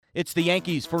It's the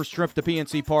Yankees' first trip to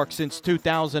PNC Park since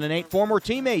 2008. Former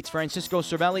teammates Francisco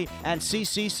Cervelli and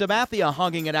CC Sabathia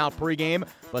hugging it out pregame,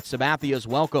 but Sabathia's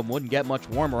welcome wouldn't get much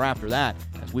warmer after that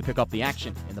as we pick up the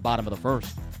action in the bottom of the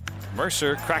first.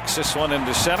 Mercer cracks this one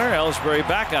into center. Ellsbury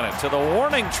back on it to the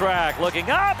warning track,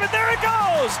 looking up, and there it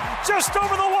goes! Just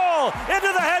over the wall,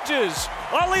 into the hedges.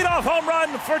 A leadoff home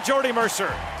run for Jordy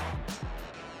Mercer.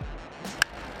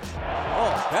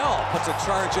 Oh, Bell puts a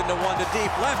charge into one to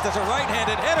deep left as a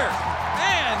right-handed hitter.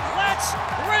 And let's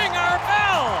ring our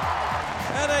bell!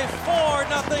 And a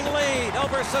 4-0 lead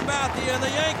over Sabathia and the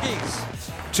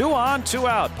Yankees. 2 on, 2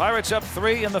 out. Pirates up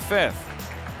 3 in the 5th.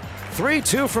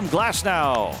 3-2 from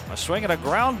Glasnow. A swing and a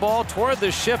ground ball toward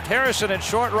the shift. Harrison at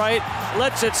short right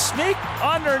lets it sneak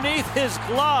underneath his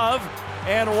glove.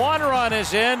 And 1 run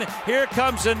is in. Here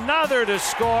comes another to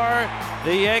score.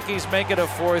 The Yankees make it a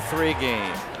 4-3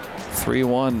 game.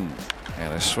 3-1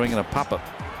 and a swing and a pop-up.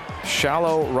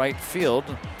 Shallow right field.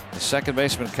 The second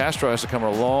baseman Castro has to come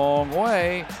a long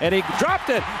way, and he dropped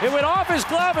it. It went off his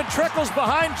glove and trickles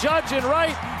behind Judge in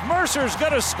right. Mercer's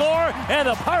going to score, and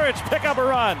the Pirates pick up a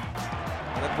run.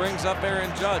 And it brings up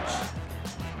Aaron Judge.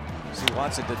 See,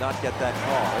 Watson did not get that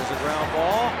call. There's a ground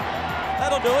ball.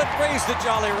 That'll do it. Praise the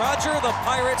Jolly Roger. The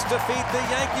Pirates defeat the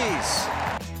Yankees.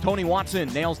 Tony Watson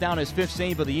nails down his 5th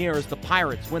save of the year as the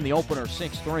Pirates win the opener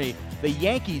 6-3. The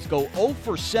Yankees go 0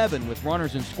 for 7 with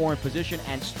runners in scoring position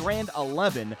and strand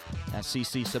 11 as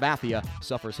CC Sabathia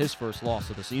suffers his first loss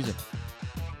of the season.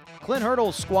 Clint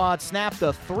Hurdle's squad snapped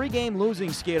a 3-game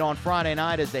losing skid on Friday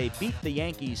night as they beat the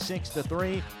Yankees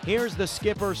 6-3. Here's the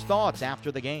skipper's thoughts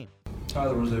after the game.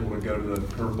 Tyler was able to go to the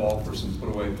curveball for some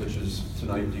put-away pitches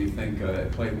tonight. Do you think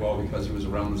it played well because he was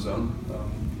around the zone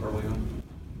early on?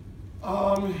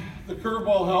 The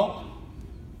curveball helped.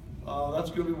 That's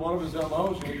going to be one of his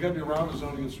MOs. You got to be around the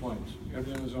zone to get swings. You got to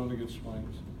be in the zone to get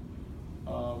swings.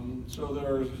 So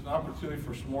there's an opportunity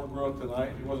for some more growth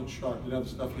tonight. He wasn't sharp. He didn't have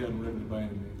the stuff he hadn't written by any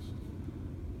means.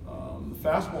 The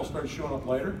fastball started showing up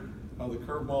later. The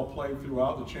curveball played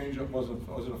throughout. The changeup wasn't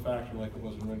a factor like it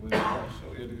was in Wrigley.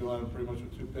 So he had to go out pretty much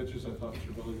with 2 pitches. I thought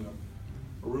Cervelli did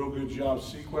a real good job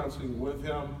sequencing with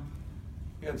him.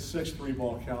 He had 6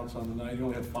 3-ball counts on the night. He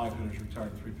only had 5 hitters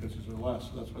retired 3 pitches or less,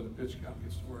 so that's why the pitch count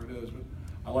gets to where it is. But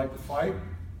I like the fight,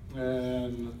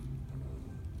 and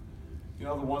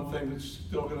the one thing that's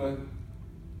still going to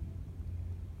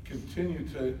continue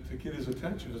to get his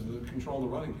attention is the control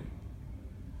of the running game,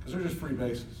 because they're just free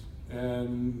bases,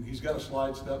 and he's got a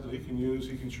slide step that he can use.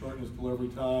 He can shorten his delivery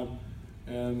time,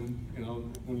 and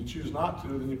when you choose not to,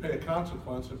 then you pay a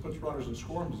consequence. It puts runners in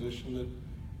scoring position that.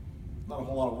 Not a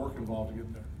whole lot of work involved to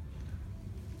get there.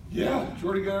 Yeah,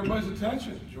 Jordy got everybody's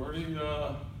attention. Jordy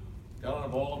got on a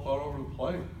ball up out over the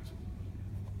plate.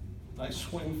 Nice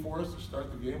swing for us to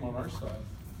start the game on our side.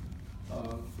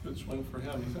 Good swing for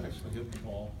him. He's actually hit the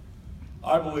ball,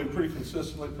 I believe, pretty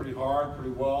consistently, pretty hard,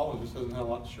 pretty well. He just doesn't have a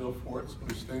lot to show for it. So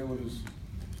he's staying with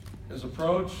his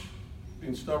approach,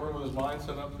 being stubborn with his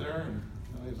mindset up there, and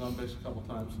he's on base a couple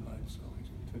times tonight. So he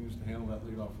continues to handle that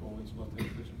leadoff role. He's left hand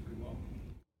pitching pretty well.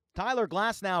 Tyler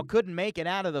Glasnow couldn't make it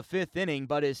out of the 5th inning,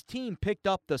 but his team picked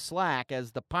up the slack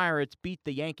as the Pirates beat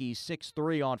the Yankees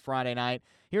 6-3 on Friday night.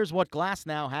 Here's what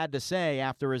Glasnow had to say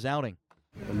after his outing.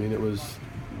 I mean, it was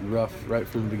rough right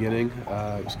from the beginning.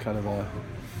 It was kind of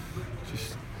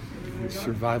just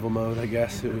survival mode, I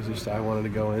guess. It was just I wanted to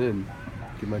go in and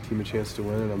give my team a chance to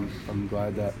win, and I'm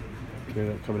glad that we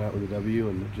ended up coming out with a W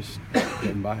and just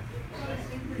getting by.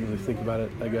 Didn't really think about it,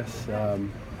 I guess.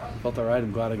 Felt all right.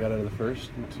 I'm glad I got out of the first.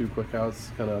 2 quick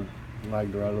outs, kind of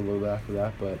lagged around a little bit after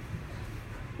that, but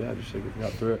yeah, just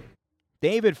got through it.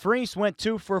 David Freese went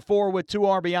 2 for 4 with 2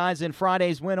 RBIs in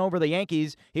Friday's win over the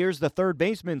Yankees. Here's the third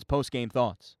baseman's postgame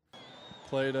thoughts.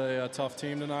 Played a tough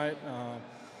team tonight.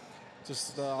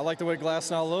 I like the way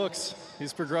Glasnow looks.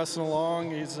 He's progressing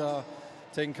along. He's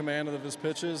taking command of his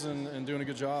pitches and doing a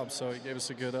good job. So he gave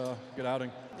us a good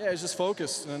outing. Yeah, he's just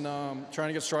focused and trying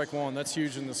to get strike one. That's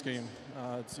huge in this game.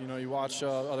 You watch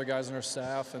other guys on our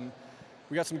staff, and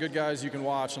we got some good guys you can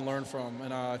watch and learn from,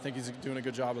 and I think he's doing a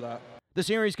good job of that. The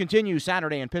series continues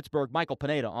Saturday in Pittsburgh. Michael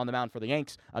Pineda on the mound for the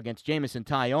Yanks against Jamison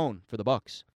Tyone for the Bucks.